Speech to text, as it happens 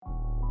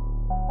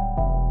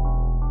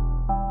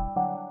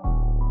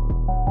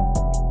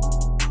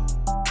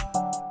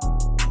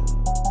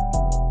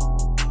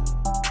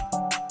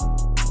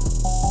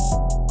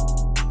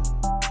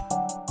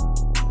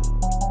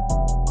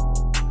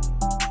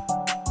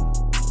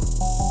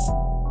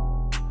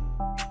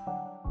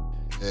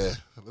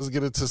let's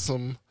get into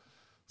some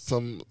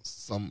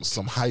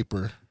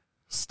hyper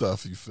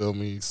stuff. You feel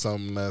me?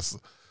 Something that's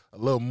a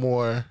little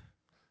more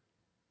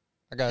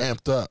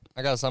amped up.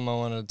 I got something I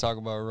wanted to talk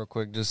about real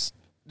quick, just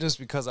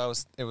because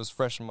it was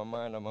fresh in my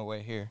mind on my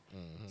way here.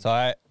 Mm-hmm.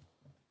 So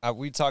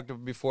we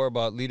talked before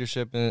about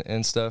leadership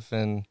and stuff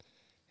and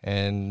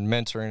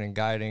mentoring and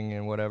guiding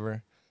and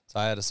whatever. So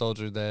I had a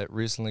soldier that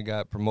recently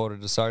got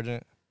promoted to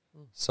sergeant.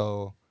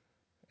 So,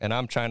 and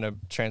I'm trying to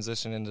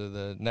transition into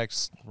the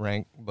next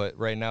rank, but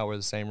right now we're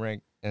the same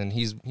rank. And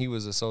he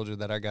was a soldier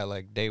that I got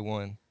like day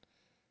one.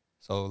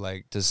 So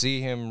like to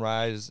see him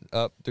rise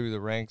up through the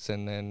ranks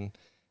and then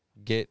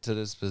get to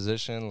this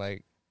position,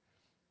 like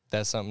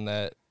that's something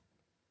that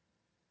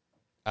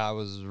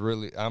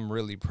I'm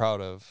really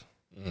proud of.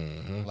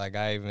 Mm-hmm. Like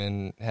I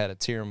even had a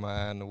tear in my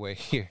eye on the way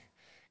here,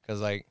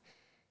 because like,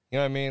 you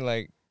know what I mean,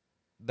 like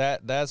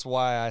that's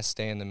why I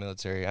stay in the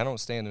military. I don't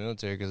stay in the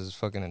military because it's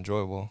fucking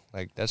enjoyable.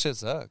 Like that shit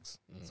sucks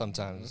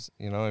sometimes.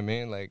 You know what I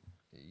mean? Like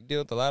you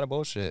deal with a lot of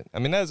bullshit. I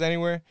mean that's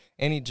anywhere,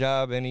 any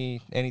job,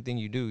 anything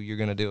you do, you're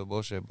gonna deal with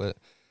bullshit. But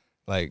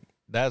like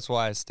that's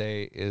why I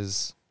stay,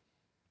 is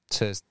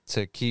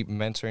to keep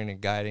mentoring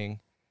and guiding,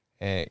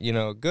 and you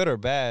know, good or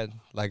bad,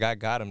 like I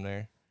got him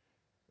there.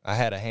 I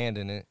had a hand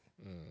in it.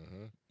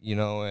 You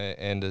know,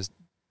 and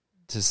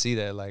to see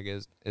that, like,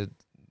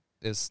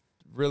 it's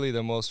really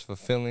the most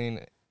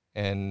fulfilling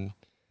and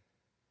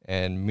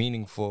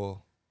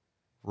meaningful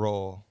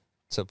role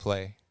to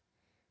play.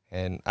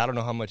 And I don't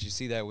know how much you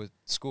see that with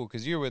school,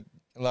 because you're with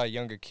a lot of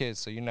younger kids,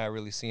 so you're not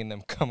really seeing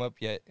them come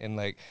up yet, and,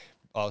 like,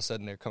 all of a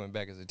sudden they're coming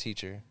back as a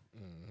teacher.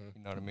 Mm-hmm.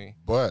 You know what I mean?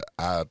 But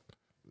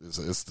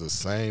it's the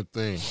same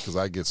thing, because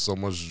I get so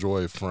much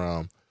joy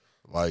from,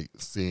 like,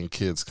 seeing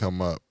kids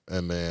come up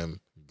and then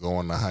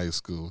going to high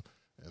school.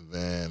 And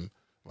then,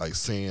 like,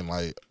 seeing,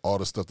 like, all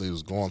the stuff they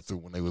was going through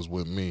when they was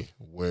with me,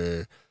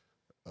 where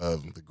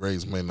the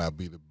grades may not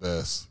be the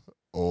best,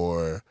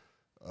 or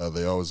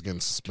they always getting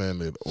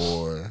suspended,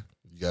 or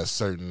you got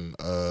certain,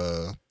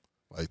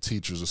 like,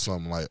 teachers or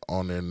something, like,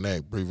 on their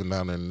neck, breathing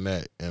down their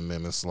neck. And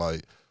then it's,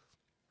 like,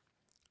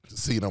 to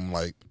see them,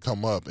 like,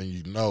 come up and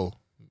you know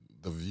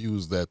the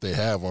views that they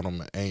have on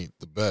them ain't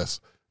the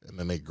best. And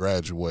then they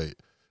graduate,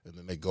 and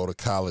then they go to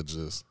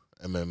colleges,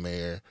 and then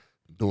they're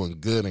doing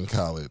good in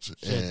college.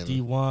 Shit, and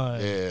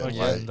D1,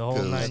 like, the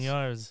whole 9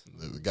 yards.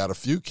 We got a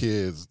few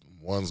kids.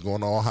 One's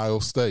going to Ohio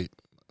State,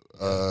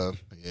 and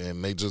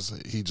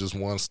he just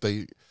won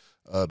the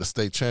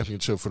state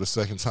championship for the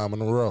second time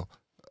in a row.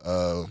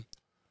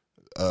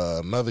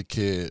 Another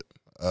kid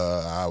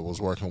I was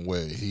working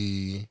with,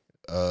 he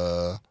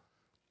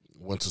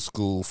went to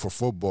school for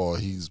football.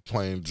 He's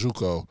playing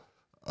JUCO,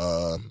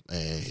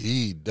 and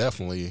he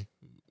definitely,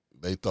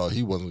 they thought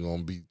he wasn't going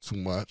to be too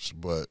much,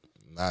 but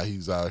now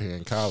he's out here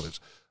in college.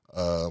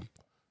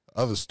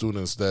 Other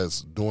students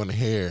that's doing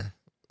hair,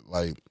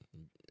 like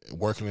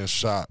working in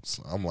shops,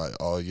 I'm like,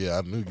 oh yeah,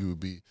 I knew you would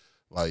be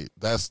like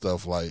that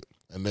stuff. Like,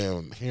 and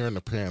then hearing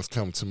the parents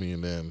come to me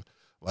and then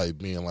like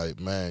being like,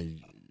 man,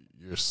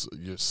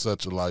 you're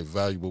such a like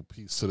valuable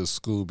piece to the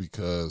school,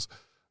 because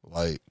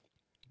like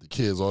the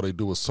kids, all they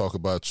do is talk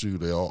about you.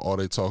 All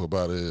they talk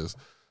about is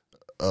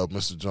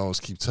Mr. Jones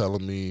keep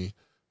telling me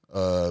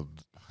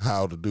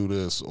how to do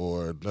this,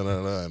 or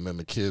da-da-da, and then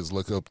the kids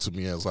look up to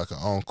me as like an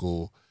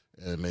uncle,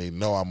 and they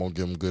know I'm going to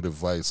give them good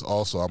advice.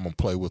 Also, I'm going to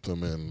play with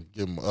them and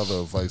give them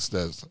other advice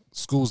that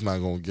school's not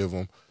going to give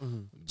them,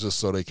 just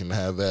so they can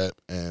have that.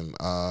 And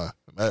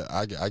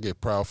I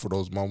get proud for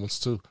those moments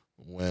too,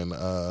 when,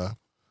 like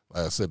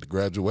I said, the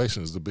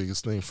graduation is the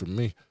biggest thing for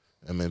me.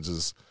 And then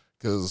just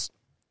because,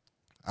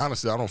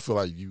 honestly, I don't feel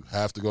like you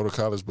have to go to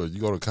college, but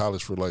you go to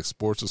college for like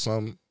sports or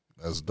something,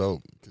 that's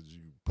dope, because you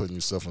putting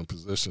yourself in a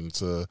position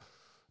to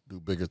do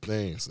bigger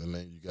things. And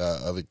then you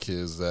got other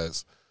kids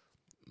that's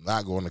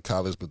not going to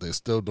college, but they're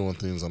still doing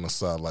things on the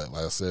side, like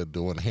I said,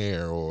 doing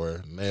hair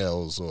or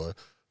nails, or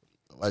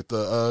like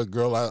the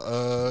girl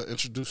I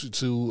introduced you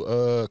to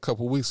a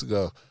couple weeks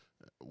ago,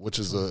 which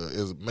is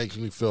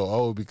making me feel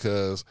old,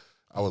 because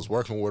I was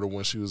working with her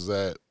when she was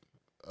at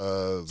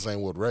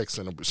Zanewood Rec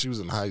Center, but she was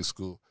in high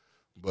school.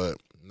 But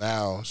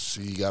now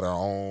she got her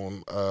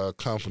own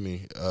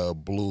company,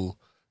 Blue.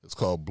 It's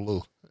called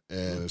Blue.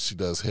 And she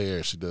does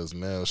hair, she does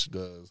nails, she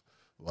does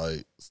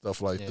like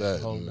stuff like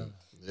that. And,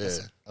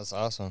 that's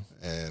awesome.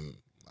 And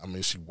I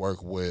mean, she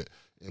worked with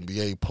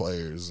NBA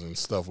players and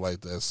stuff like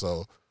that.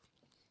 So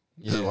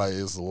like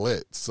it's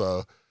lit.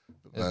 So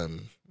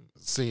and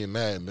seeing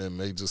that, and then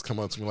they just come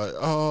up to me like,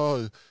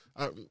 "Oh,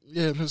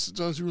 Mr.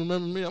 Jones, you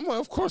remember me?" I'm like,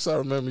 "Of course I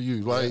remember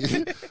you." Like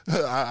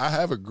I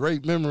have a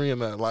great memory in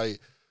that. Like,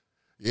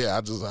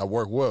 I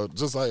work well.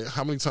 Just like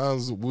how many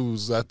times we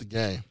was at the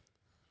game,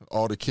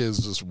 all the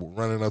kids just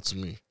running up to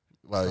me,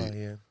 like,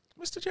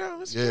 Mr.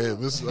 Jones.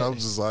 I'm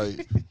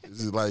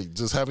just like,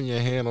 just having your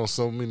hand on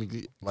so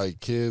many like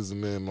kids,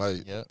 and then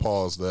like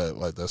pause that,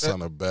 like that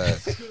sounded bad,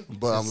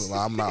 but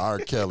I'm not R.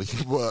 Kelly,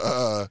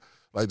 but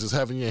like just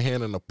having your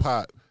hand in the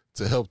pot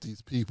to help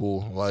these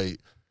people like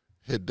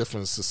hit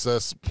different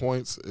success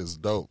points is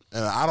dope.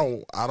 And I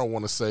don't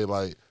want to say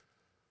like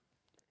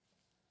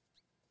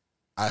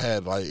I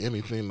had like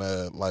anything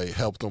that like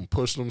helped them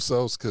push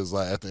themselves, because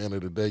like at the end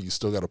of the day, you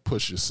still got to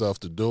push yourself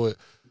to do it.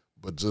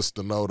 But just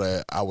to know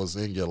that I was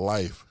in your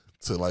life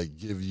to like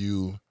give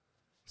you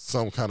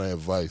some kind of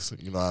advice,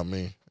 you know what I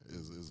mean,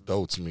 is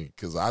dope to me,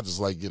 because I just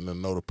like getting to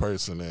know the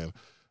person and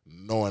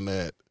knowing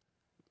that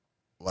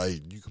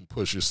like you can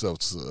push yourself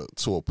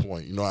to a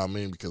point, you know what I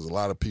mean? Because a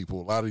lot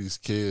of these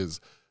kids,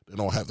 they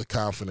don't have the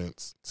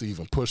confidence to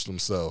even push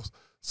themselves.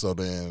 So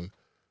then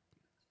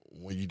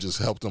when you just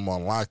help them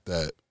unlock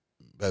that,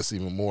 that's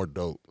even more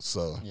dope.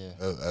 So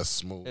that's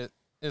smooth.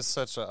 It's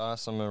such an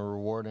awesome and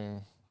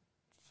rewarding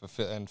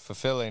and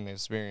fulfilling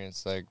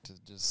experience, like to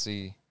just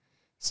see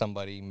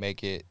somebody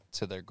make it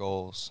to their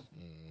goals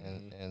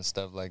and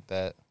stuff like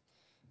that.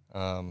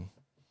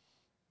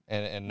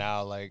 And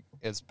now, like,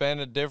 it's been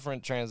a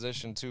different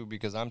transition, too,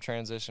 because I'm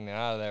transitioning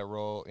out of that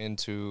role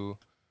into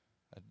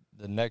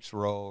the next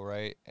role,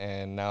 right?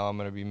 And now I'm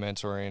going to be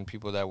mentoring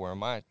people that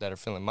are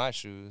filling my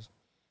shoes,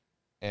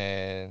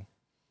 and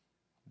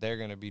they're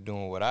going to be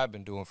doing what I've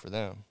been doing for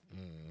them.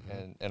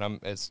 And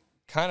it's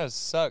kind of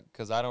sucked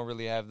because I don't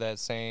really have that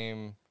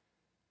same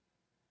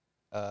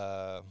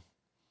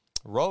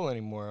role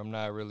anymore. I'm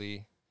not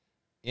really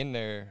in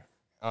there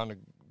on the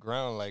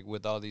ground, like,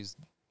 with all these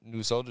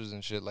new soldiers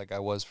and shit like I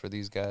was for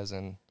these guys,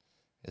 and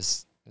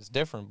it's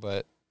different,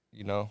 but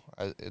you know,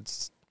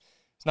 it's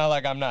not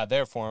like I'm not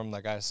there for them.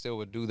 Like, I still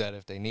would do that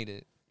if they need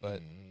it,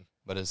 but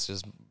it's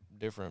just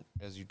different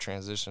as you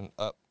transition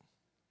up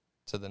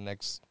to the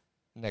next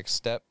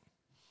step.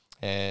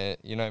 And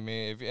you know what I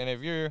mean?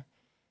 If you're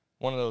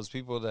one of those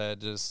people that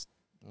just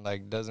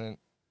like doesn't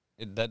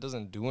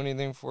do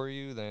anything for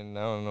you, then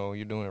I don't know,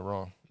 you're doing it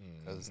wrong,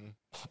 because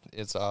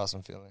it's an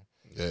awesome feeling.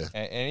 Yeah.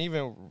 And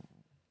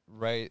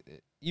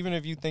even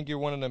if you think you're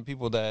one of them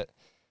people that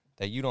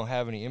you don't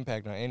have any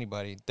impact on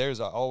anybody, there's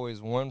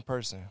always one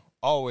person,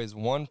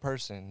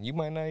 you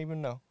might not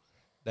even know,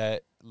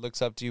 that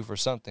looks up to you for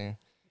something.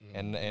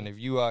 And if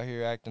you out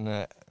here acting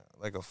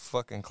like a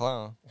fucking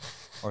clown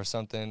or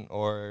something,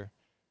 or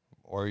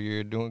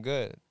you're doing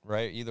good,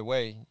 right? Either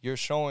way, you're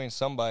showing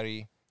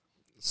somebody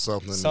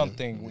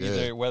something,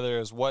 either whether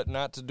it's what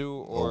not to do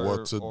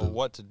or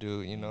what to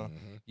do, you know.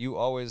 You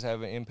always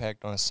have an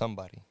impact on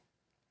somebody.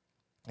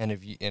 And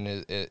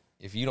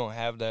if you don't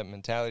have that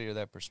mentality or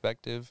that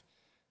perspective,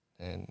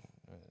 then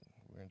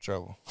we're in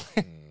trouble.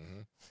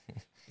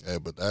 Yeah,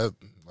 but that,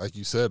 like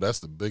you said, that's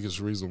the biggest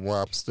reason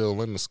why I'm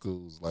still in the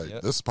schools.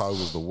 Like, this probably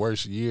was the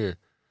worst year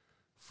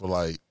for,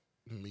 like,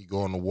 me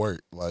going to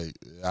work. Like,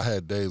 I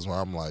had days where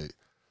I'm like,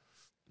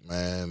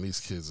 man, these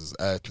kids is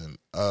acting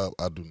up.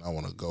 I do not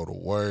want to go to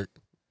work.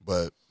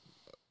 But,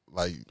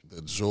 like,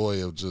 the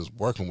joy of just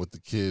working with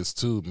the kids,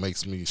 too,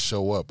 makes me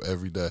show up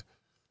every day.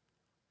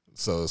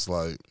 So it's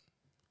like,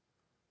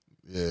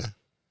 yeah,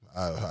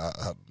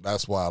 I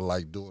that's why I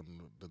like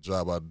doing the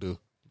job I do,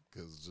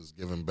 because just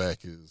giving back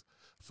I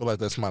feel like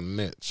that's my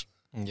niche.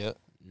 Yep.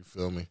 You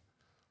feel me?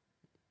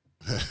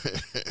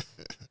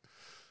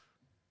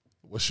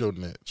 What's your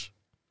niche?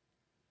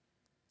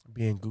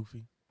 Being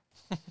goofy.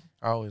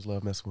 I always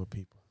love messing with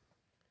people.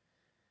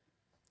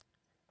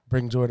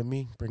 Bring joy to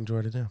me, bring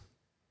joy to them.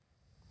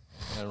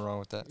 Nothing wrong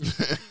with that.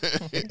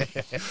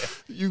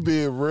 You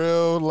being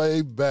real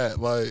laid back,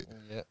 like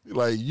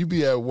you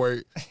be at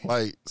work,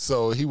 like,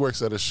 so he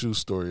works at a shoe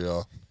store,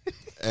 y'all,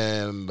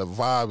 and the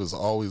vibe is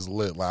always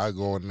lit. Like, I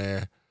go in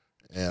there,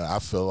 and I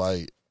feel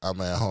like I'm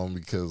at home,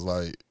 because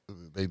like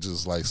they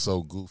just like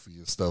so goofy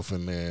and stuff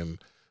in there,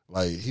 and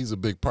like he's a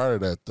big part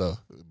of that though,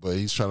 but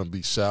he's trying to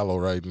be shallow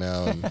right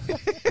now, and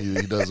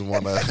he doesn't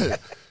want to.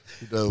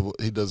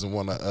 He doesn't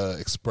want to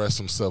express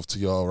himself to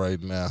y'all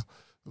right now.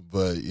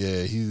 But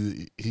yeah,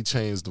 he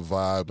changed the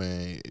vibe,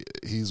 and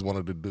he's one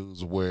of the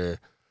dudes where,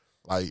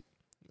 like,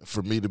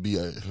 for me to be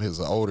his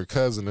older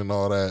cousin and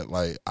all that,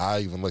 like, I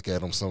even look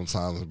at him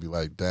sometimes and be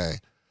like, dang,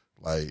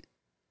 like,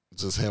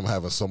 just him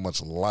having so much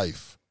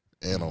life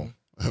in him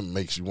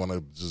makes you want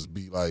to just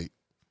be like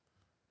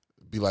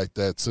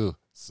that too.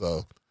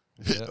 So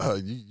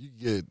you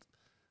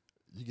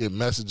get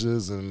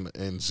messages and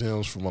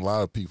gems from a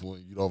lot of people,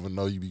 and you don't even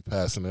know you be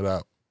passing it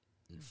out.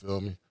 You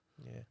feel me?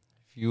 Yeah.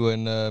 If you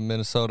in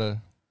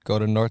Minnesota, go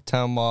to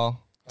Northtown Mall,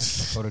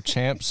 go to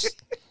Champs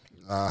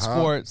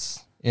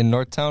Sports in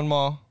Northtown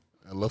Mall,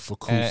 and look for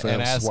Cool Fam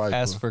Swiper.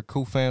 Ask for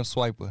Cool Fam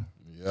Swiper.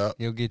 Yep.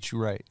 He'll get you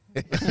right.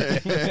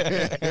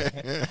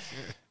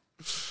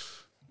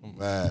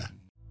 Man.